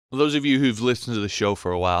Those of you who've listened to the show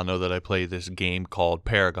for a while know that I play this game called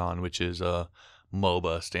Paragon, which is a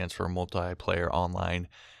MOBA, stands for Multiplayer Online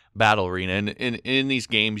Battle Arena. And in these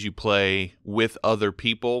games, you play with other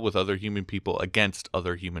people, with other human people, against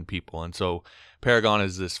other human people. And so Paragon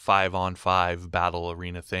is this 5-on-5 battle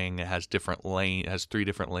arena thing. It has has 3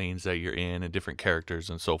 different lanes that you're in and different characters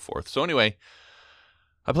and so forth. So anyway,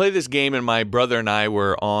 I played this game and my brother and I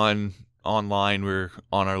were online. We were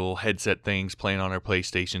on our little headset things, playing on our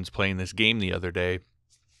PlayStations, playing this game the other day.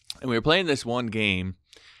 And we were playing this one game,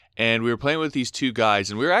 and we were playing with these 2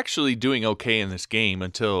 guys, and we were actually doing okay in this game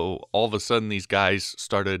until all of a sudden these guys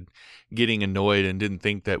started getting annoyed and didn't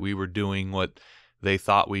think that we were doing what they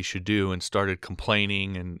thought we should do and started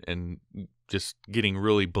complaining and just getting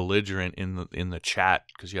really belligerent in the chat,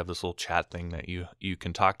 because you have this little chat thing that you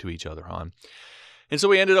can talk to each other on. And so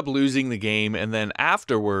we ended up losing the game, and then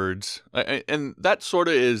afterwards, and that sort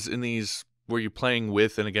of is in these where you're playing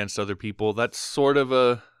with and against other people, that's sort of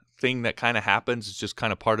a thing that kind of happens. It's just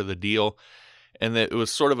kind of part of the deal, and that it was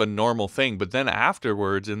sort of a normal thing. But then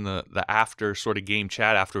afterwards, in the after sort of game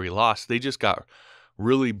chat after we lost, they just got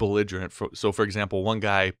really belligerent. So for example, one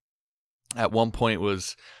guy at one point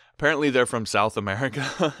was, apparently they're from South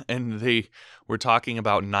America, and they were talking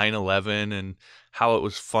about 9/11 and how it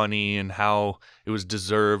was funny and how it was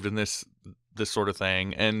deserved and this sort of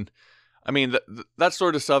thing. And I mean, that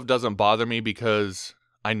sort of stuff doesn't bother me because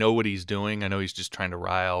I know what he's doing. I know he's just trying to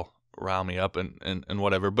rile me up and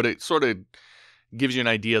whatever. But it sort of gives you an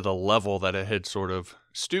idea of the level that it had sort of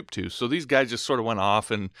stooped to. So these guys just sort of went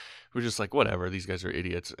off, and we're just like, whatever, these guys are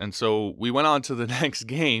idiots. And so we went on to the next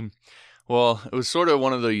game. Well, it was sort of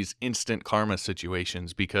one of these instant karma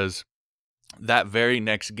situations, because that very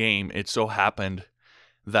next game, it so happened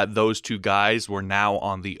that those 2 guys were now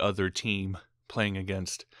on the other team playing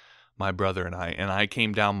against my brother and I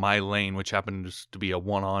came down my lane, which happened to be a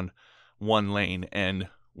 1-on-1 lane, and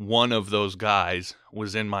one of those guys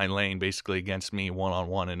was in my lane basically against me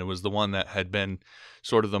 1-on-1, and it was the one that had been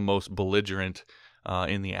sort of the most belligerent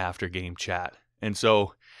in the after game chat. And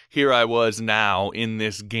so here I was now in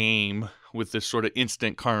this game with this sort of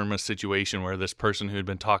instant karma situation where this person who had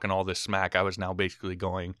been talking all this smack, I was now basically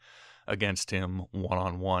going against him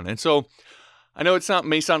 1-on-1. And so I know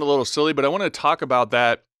may sound a little silly, but I want to talk about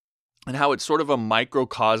that and how it's sort of a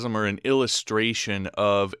microcosm or an illustration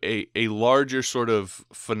of a larger sort of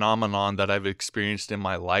phenomenon that I've experienced in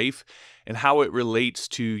my life, and how it relates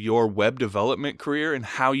to your web development career and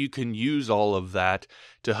how you can use all of that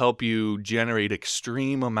to help you generate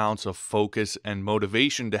extreme amounts of focus and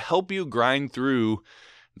motivation to help you grind through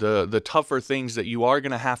the tougher things that you are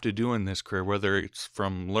going to have to do in this career, whether it's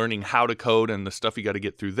from learning how to code and the stuff you got to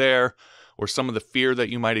get through there, or some of the fear that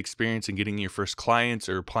you might experience in getting your first clients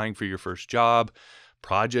or applying for your first job,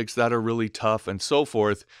 projects that are really tough, and so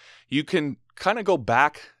forth. You can kind of go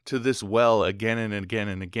back to this well again and again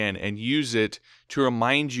and again and use it to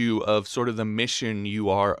remind you of sort of the mission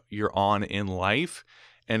you're on in life,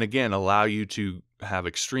 and again, allow you to have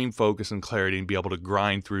extreme focus and clarity and be able to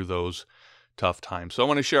grind through those tough times. So I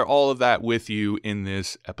want to share all of that with you in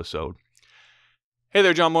this episode. Hey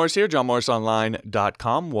there, John Morris here,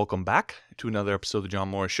 johnmorrisonline.com. Welcome back to another episode of The John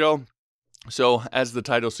Morris Show. So as the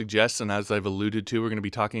title suggests, and as I've alluded to, we're going to be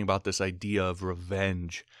talking about this idea of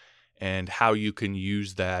revenge and how you can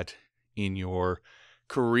use that in your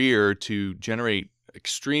career to generate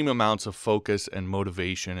extreme amounts of focus and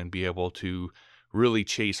motivation and be able to really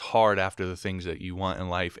chase hard after the things that you want in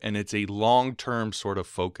life. And it's a long-term sort of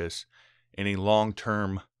focus and a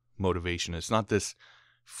long-term motivation. It's not this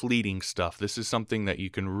fleeting stuff. This is something that you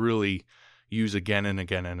can really use again and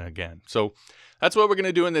again and again. So that's what we're going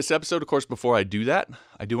to do in this episode. Of course, before I do that,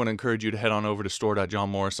 I do want to encourage you to head on over to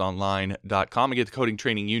store.johnmorrisonline.com and get the coding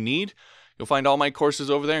training you need. You'll find all my courses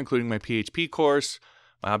over there, including my PHP course,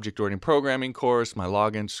 my object-oriented programming course, my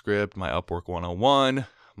login script, my Upwork 101,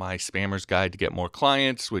 my Spammer's Guide to Get More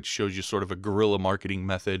Clients, which shows you sort of a guerrilla marketing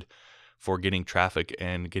method for getting traffic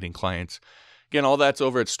and getting clients. Again, all that's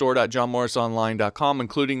over at store.johnmorrisonline.com,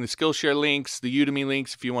 including the Skillshare links, the Udemy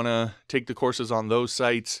links if you want to take the courses on those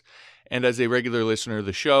sites. And as a regular listener of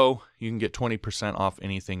the show, you can get 20% off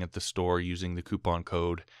anything at the store using the coupon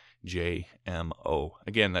code JMO.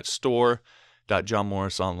 Again, that's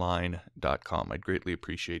store.johnmorrisonline.com. I'd greatly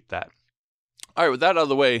appreciate that. All right, with that out of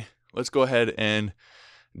the way, let's go ahead and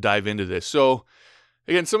dive into this. So,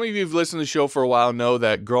 again, some of you who've listened to the show for a while know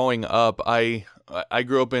that growing up, I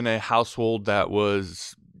grew up in a household that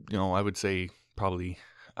was, I would say probably,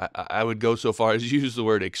 I would go so far as use the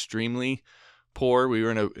word extremely poor. We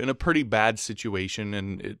were in a pretty bad situation,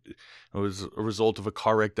 and it was a result of a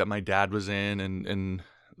car wreck that my dad was in, and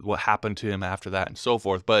what happened to him after that and so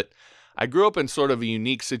forth. But I grew up in sort of a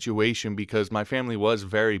unique situation because my family was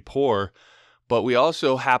very poor, but we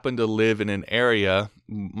also happened to live in an area.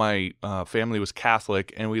 My family was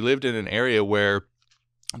Catholic, and we lived in an area where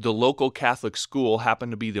the local Catholic school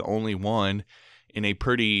happened to be the only one in a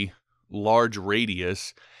pretty large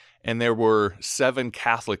radius. And there were 7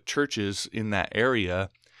 Catholic churches in that area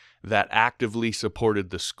that actively supported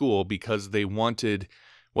the school because they wanted,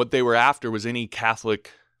 what they were after was any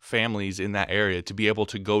Catholic families in that area to be able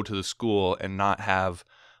to go to the school and not have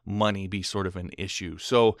money be sort of an issue.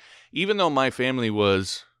 So even though my family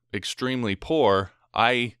was extremely poor,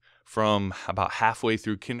 from about halfway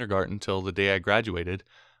through kindergarten till the day I graduated,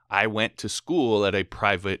 I went to school at a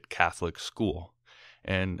private Catholic school.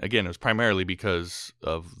 And again, it was primarily because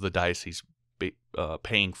of the diocese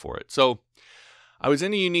paying for it. So I was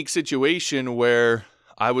in a unique situation where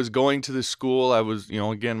I was going to the school. I was,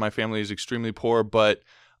 again, my family is extremely poor, but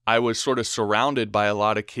I was sort of surrounded by a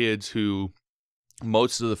lot of kids who,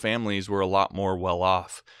 most of the families were a lot more well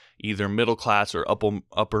off, either middle class or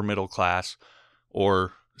upper middle class,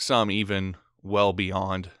 or some even well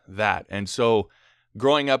beyond that. And so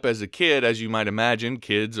growing up as a kid, as you might imagine,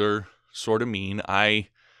 kids are sort of mean. I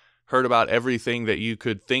heard about everything that you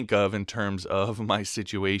could think of in terms of my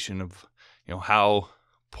situation of, how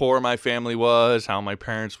poor my family was, how my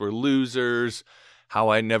parents were losers, how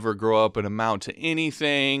I never grow up and amount to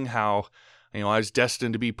anything, how, I was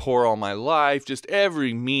destined to be poor all my life, just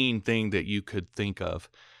every mean thing that you could think of.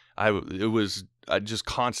 I just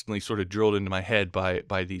constantly sort of drilled into my head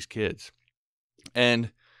by these kids.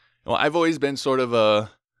 And I've always been sort of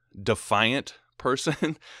a defiant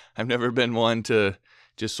person. I've never been one to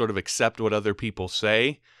just sort of accept what other people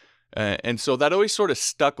say. And so that always sort of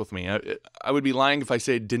stuck with me. I would be lying if I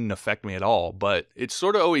say it didn't affect me at all, but it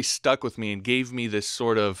sort of always stuck with me and gave me this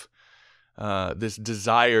sort of this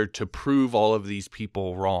desire to prove all of these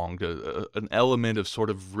people wrong, an element of sort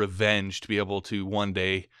of revenge to be able to one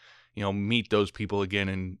day, meet those people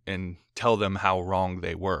again and tell them how wrong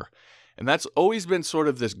they were. And that's always been sort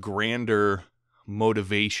of this grander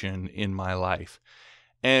motivation in my life.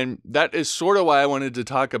 And that is sort of why I wanted to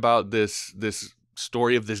talk about this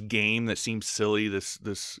story of this game that seems silly,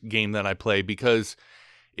 this game that I play, because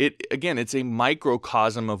it's a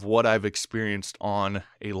microcosm of what I've experienced on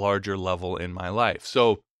a larger level in my life.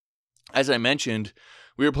 So as I mentioned,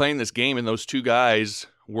 we were playing this game and those 2 guys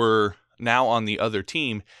were now on the other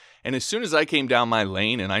team. And as soon as I came down my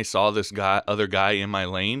lane and I saw this other guy in my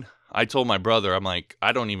lane, I told my brother, I'm like,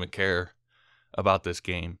 I don't even care about this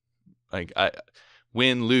game. Like,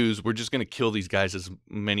 win, lose, we're just going to kill these guys as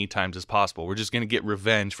many times as possible. We're just going to get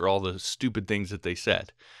revenge for all the stupid things that they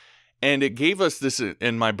said. And it gave us this,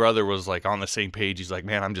 and my brother was like on the same page. He's like,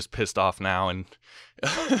 man, I'm just pissed off now. And,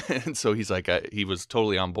 and so he's like, he was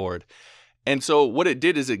totally on board. And so what it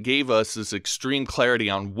did is it gave us this extreme clarity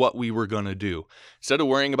on what we were going to do. Instead of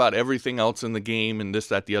worrying about everything else in the game and this,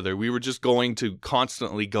 that, the other, we were just going to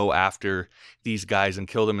constantly go after these guys and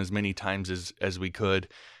kill them as many times as we could.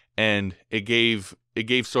 And it gave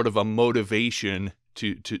sort of a motivation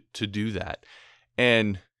to do that.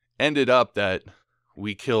 And ended up that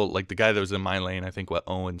we killed, like, the guy that was in my lane, I think,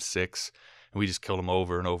 0-6. And we just killed him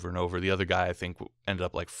over and over and over. The other guy, I think, ended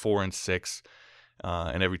up like 4-6.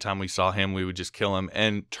 And every time we saw him, we would just kill him.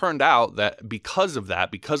 And turned out that because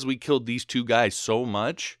we killed these 2 guys so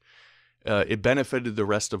much, it benefited the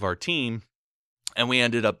rest of our team. And we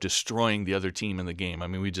ended up destroying the other team in the game. I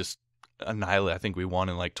mean, we just annihilated. I think we won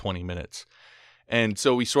in like 20 minutes. And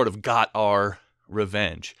so we sort of got our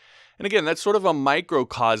revenge. And again, that's sort of a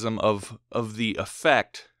microcosm of the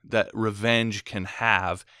effect that revenge can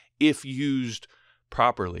have if used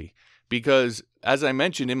properly. Because as I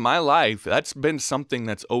mentioned, in my life, that's been something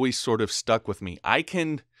that's always sort of stuck with me. I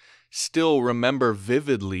can still remember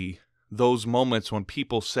vividly those moments when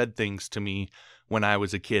people said things to me when I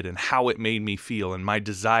was a kid and how it made me feel and my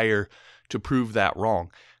desire to prove that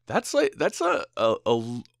wrong. That's a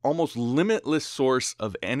almost limitless source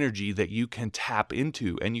of energy that you can tap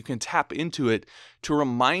into, and you can tap into it to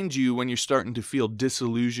remind you when you're starting to feel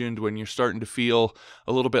disillusioned, when you're starting to feel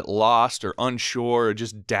a little bit lost or unsure or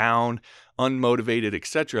just down, unmotivated,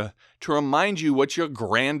 etc., to remind you what your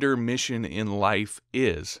grander mission in life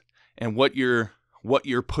is and what you're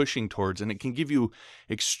pushing towards. And it can give you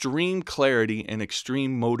extreme clarity and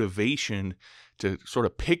extreme motivation to sort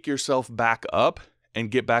of pick yourself back up and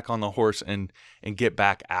get back on the horse and get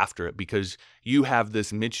back after it, because you have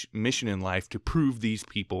this mission in life to prove these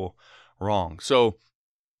people wrong. So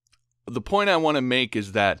the point I want to make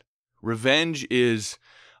is that revenge is,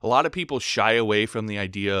 a lot of people shy away from the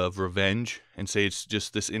idea of revenge and say it's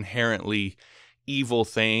just this inherently evil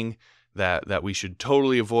thing that we should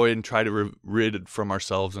totally avoid and try to rid from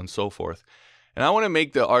ourselves and so forth. And I want to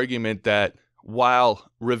make the argument that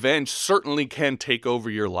while revenge certainly can take over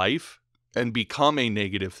your life and become a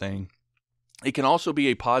negative thing, it can also be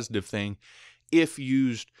a positive thing if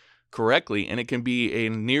used correctly, and it can be a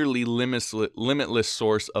nearly limitless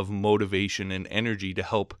source of motivation and energy to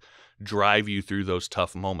help drive you through those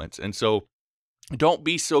tough moments. And so don't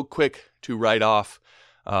be so quick to write off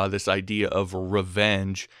this idea of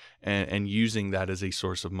revenge and using that as a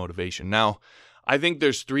source of motivation. Now, I think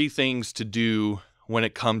there's 3 things to do when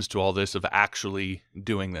it comes to all this of actually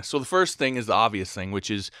doing this. So the first thing is the obvious thing, which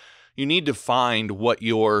is you need to find what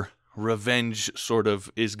your revenge sort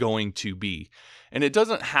of is going to be. And it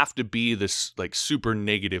doesn't have to be this like super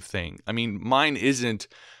negative thing. I mean, mine isn't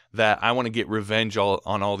that I want to get revenge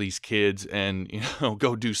on all these kids and,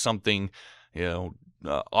 go do something,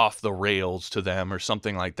 off the rails to them or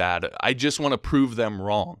something like that. I just want to prove them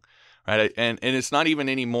wrong. Right. And it's not even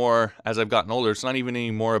anymore, as I've gotten older, it's not even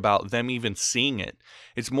anymore about them even seeing it.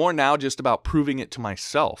 It's more now just about proving it to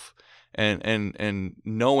myself and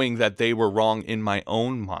knowing that they were wrong in my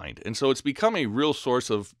own mind. And so it's become a real source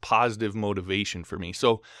of positive motivation for me.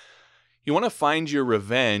 So you want to find your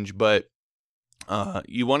revenge, but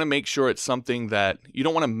you want to make sure it's something that you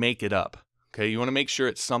don't want to make it up. Okay. You want to make sure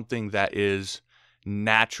it's something that is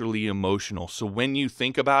naturally emotional. So when you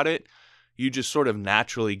think about it, you just sort of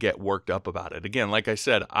naturally get worked up about it. Again, like I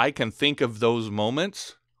said, I can think of those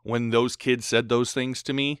moments when those kids said those things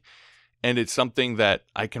to me, and it's something that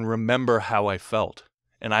I can remember how I felt.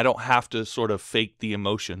 And I don't have to sort of fake the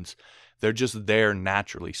emotions. They're just there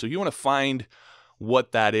naturally. So you want to find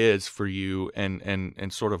what that is for you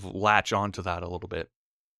and sort of latch onto that a little bit.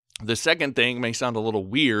 The second thing may sound a little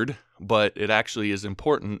weird, but it actually is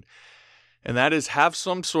important, and that is have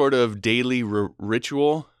some sort of daily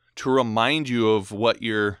ritual to remind you of what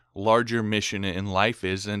your larger mission in life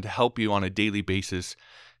is and to help you on a daily basis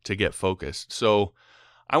to get focused. So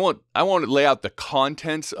I won't lay out the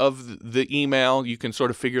contents of the email. You can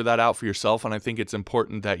sort of figure that out for yourself. And I think it's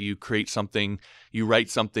important that you write something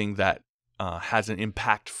that has an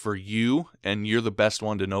impact for you, and you're the best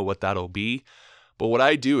one to know what that'll be. But what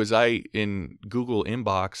I do is in Google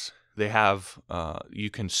Inbox, they have, you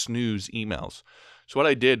can snooze emails. So what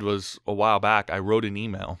I did was a while back, I wrote an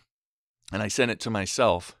email and I sent it to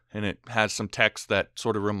myself, and it has some text that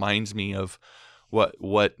sort of reminds me of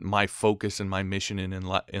what my focus and my mission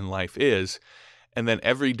in life is. And then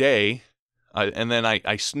every day,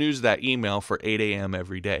 I snooze that email for 8 a.m.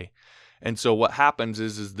 every day. And so what happens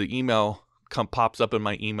is the email pops up in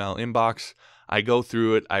my email inbox. I go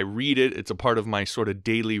through it, I read it. It's a part of my sort of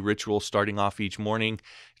daily ritual starting off each morning.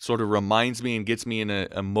 It sort of reminds me and gets me in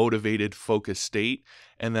a motivated, focused state.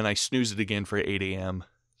 And then I snooze it again for 8 a.m.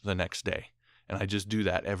 the next day. And I just do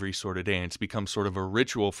that every sort of day. And it's become sort of a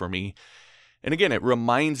ritual for me. And again, it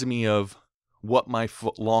reminds me of what my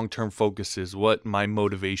long-term focus is, what my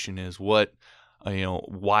motivation is, why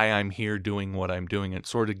I'm here doing what I'm doing. It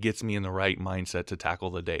sort of gets me in the right mindset to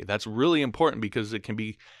tackle the day. That's really important because it can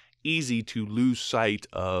be easy to lose sight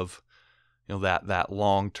of that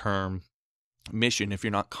long-term mission if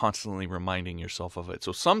you're not constantly reminding yourself of it.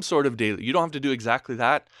 So some sort of daily, you don't have to do exactly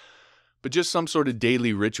that, but just some sort of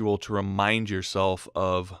daily ritual to remind yourself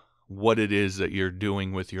of what it is that you're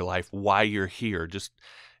doing with your life, why you're here. Just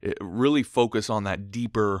really focus on that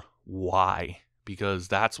deeper why, because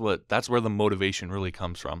that's where the motivation really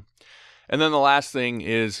comes from. And then the last thing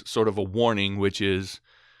is sort of a warning, which is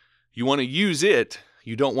you want to use it.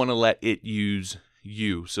 You don't want to let it use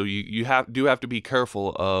you. So you do have to be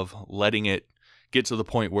careful of letting it get to the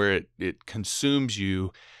point where it consumes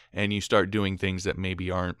you and you start doing things that maybe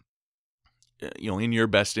aren't in your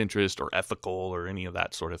best interest or ethical or any of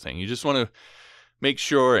that sort of thing. You just want to make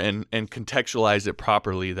sure and contextualize it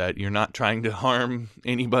properly, that you're not trying to harm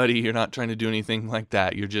anybody. You're not trying to do anything like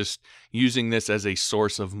that. You're just using this as a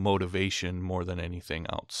source of motivation more than anything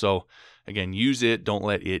else. So again, use it. Don't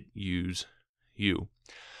let it use you.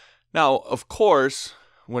 Now, of course,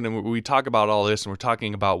 when we talk about all this and we're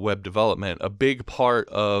talking about web development, a big part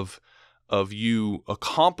of you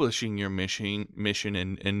accomplishing your mission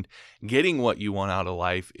and getting what you want out of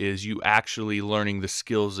life is you actually learning the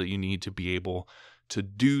skills that you need to be able to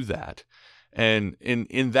do that. And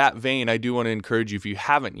in that vein, I do want to encourage you, if you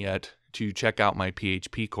haven't yet, to check out my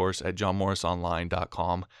PHP course at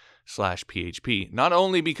johnmorrisonline.com/PHP. Not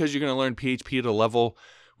only because you're going to learn PHP at a level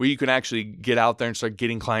where you can actually get out there and start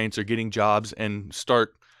getting clients or getting jobs and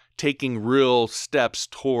start taking real steps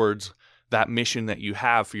towards that mission that you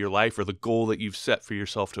have for your life or the goal that you've set for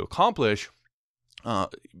yourself to accomplish,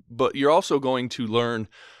 but you're also going to learn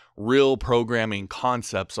real programming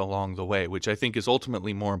concepts along the way, which I think is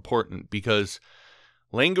ultimately more important, because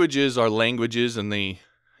languages are languages and they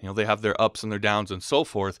have their ups and their downs and so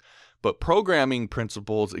forth, but programming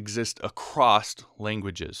principles exist across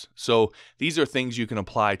languages. So these are things you can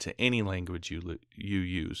apply to any language you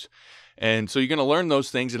use. And so you're going to learn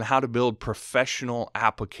those things and how to build professional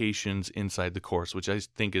applications inside the course, which I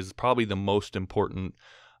think is probably the most important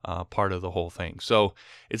part of the whole thing. So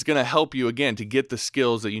it's going to help you, again, to get the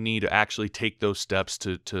skills that you need to actually take those steps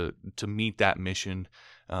to meet that mission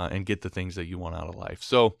and get the things that you want out of life.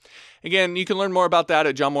 So again, you can learn more about that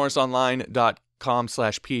at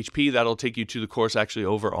johnmorrisonline.com/php. That'll take you to the course actually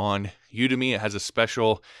over on Udemy. It has a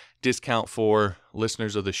special discount for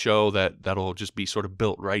listeners of the show that'll just be sort of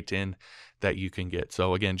built right in that you can get.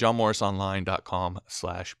 So again,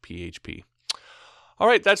 johnmorrisonline.com/php. All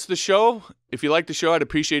right, that's the show. If you like the show, I'd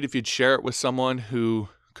appreciate if you'd share it with someone who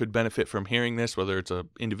could benefit from hearing this, whether it's an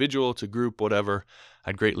individual, it's a group, whatever.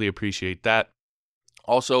 I'd greatly appreciate that.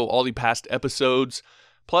 Also, all the past episodes,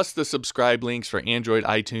 plus the subscribe links for Android,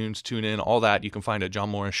 iTunes, TuneIn, all that, you can find at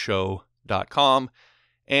johnmorrisshow.com.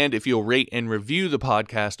 And if you'll rate and review the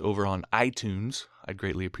podcast over on iTunes, I'd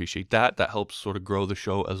greatly appreciate that. That helps sort of grow the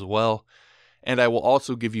show as well. And I will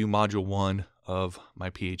also give you Module 1 of my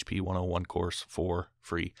PHP 101 course for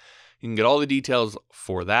free. You can get all the details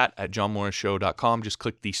for that at johnmorrisshow.com. Just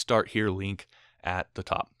click the Start Here link at the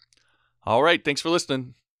top. All right, thanks for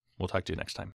listening. We'll talk to you next time.